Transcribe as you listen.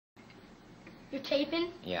You're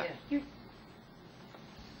taping? Yeah. You.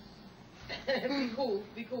 Be cool.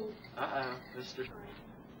 Be cool. Mister. Is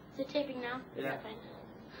it taping now? Yeah. Fine.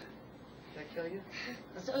 Did I kill you?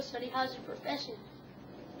 So, Sonny, how's your profession?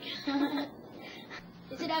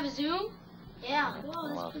 Does it have a zoom? Yeah.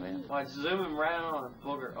 Oh, that's pretty neat. Why, zoom him right on,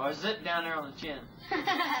 booger. Or zip down there on the chin.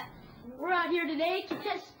 We're out here today to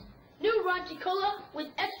test new Raunchy Cola with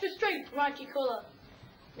extra strength Raunchy Cola.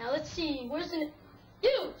 Now let's see, where's the...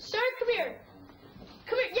 You, sir, come here.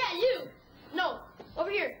 Come here, yeah, you. No, over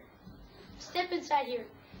here. Step inside here.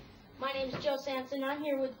 My name's Joe Sampson. I'm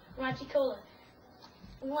here with Raunchy Cola.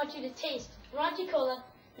 We want you to taste Raunchy Cola.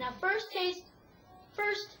 Now first taste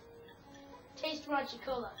Raunchy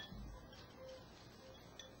Cola.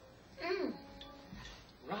 Mmm.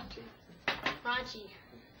 Raunchy.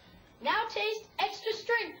 Now taste extra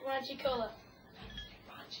strength Raunchy Cola.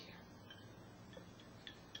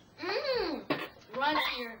 Mmm.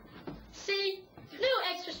 Raunchier. See? New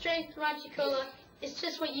extra strength Raunchy Cola is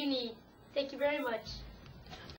just what you need. Thank you very much.